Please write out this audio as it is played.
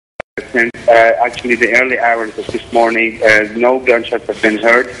since actually the early hours of this morning. No gunshots have been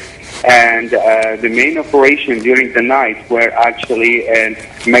heard. And the main operation during the night were actually in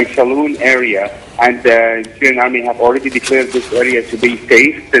my saloon area, and the Syrian army have already declared this area to be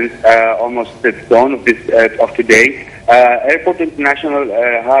safe since almost the dawn of today. Airport International,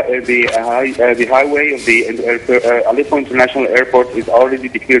 the highway of the Aleppo International Airport is already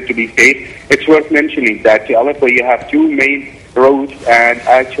declared to be safe. It's worth mentioning that to Aleppo you have two main roads, and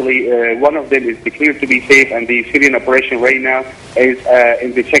actually one of them is declared to be safe, and the Syrian operation right now is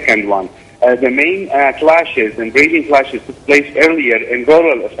in the second one. The main clashes and raging clashes took place earlier in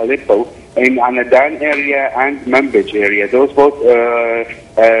rural of Aleppo, in Anadan area and Manbij area. Those both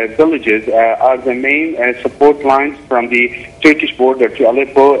villages are the main support lines from the Turkish border to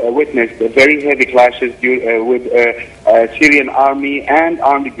Aleppo. Witnessed very heavy clashes with Syrian army and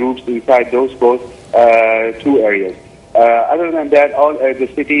armed groups inside those both two areas. Other than that, all the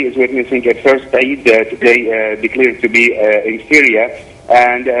city is witnessing a first Eid today declared to be in Syria,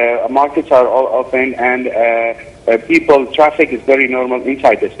 and markets are all open, and traffic is very normal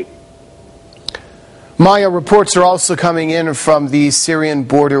inside the city. Maya, reports are also coming in from the Syrian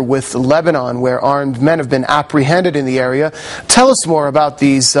border with Lebanon, where armed men have been apprehended in the area. Tell us more about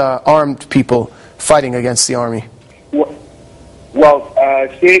these armed people fighting against the army. The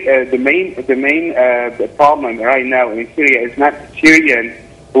main problem right now in Syria is not Syrian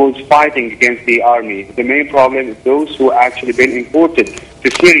who's fighting against the army. The main problem is those who actually been imported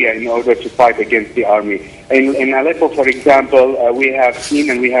to Syria in order to fight against the army. In Aleppo, for example, we have seen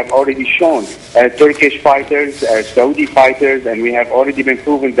and we have already shown Turkish fighters, Saudi fighters, and we have already been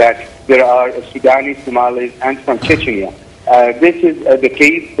proven that there are Sudanese, Somalis, and from Chechnya. This is the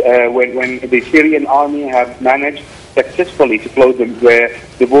case when the Syrian army have managed successfully to close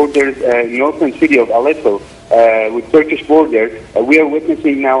the borders northern city of Aleppo with Turkish border. We are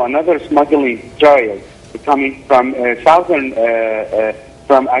witnessing now another smuggling trial coming from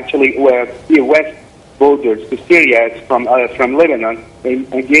from actually west borders to Syria, from Lebanon,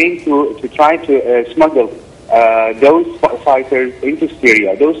 and again to try to smuggle those fighters into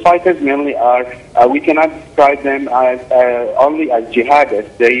Syria. Those fighters mainly are, we cannot describe them as only as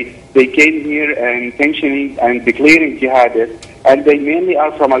jihadists. They came here intentioning and declaring jihadists, and they mainly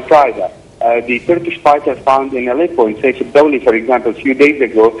are from Al-Qaeda. The Turkish fighter found in Aleppo, in Saif al-Dawli, for example, a few days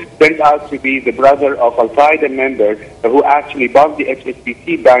ago, turned out to be the brother of Al-Qaeda member who actually bombed the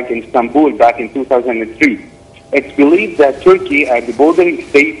HSBC bank in Istanbul back in 2003. It's believed that Turkey and the bordering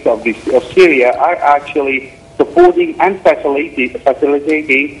states of Syria are actually supporting and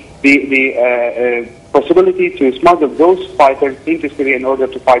facilitating the possibility to smuggle those fighters into Syria in order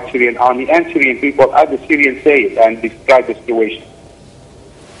to fight Syrian army and Syrian people, as the Syrians say it, and describe the situation.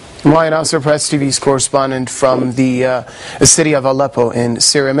 Maya Nasser, Press TV's correspondent from the city of Aleppo in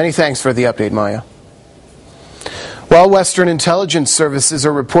Syria. Many thanks for the update, Maya. While Western intelligence services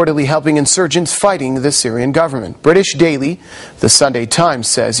are reportedly helping insurgents fighting the Syrian government, British daily The Sunday Times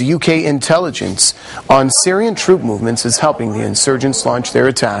says UK intelligence on Syrian troop movements is helping the insurgents launch their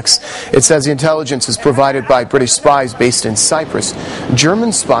attacks. It says the intelligence is provided by British spies based in Cyprus.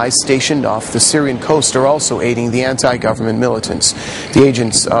 German spies stationed off the Syrian coast are also aiding the anti-government militants. The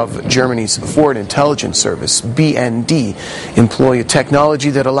agents of Germany's Foreign Intelligence Service, BND, employ a technology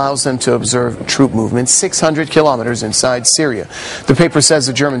that allows them to observe troop movements 600 kilometers inside Syria. The paper says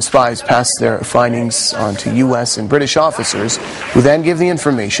the German spies pass their findings on to U.S. and British officers, who then give the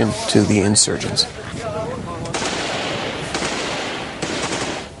information to the insurgents.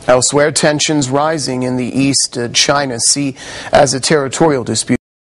 Elsewhere, tensions rising in the East China Sea as a territorial dispute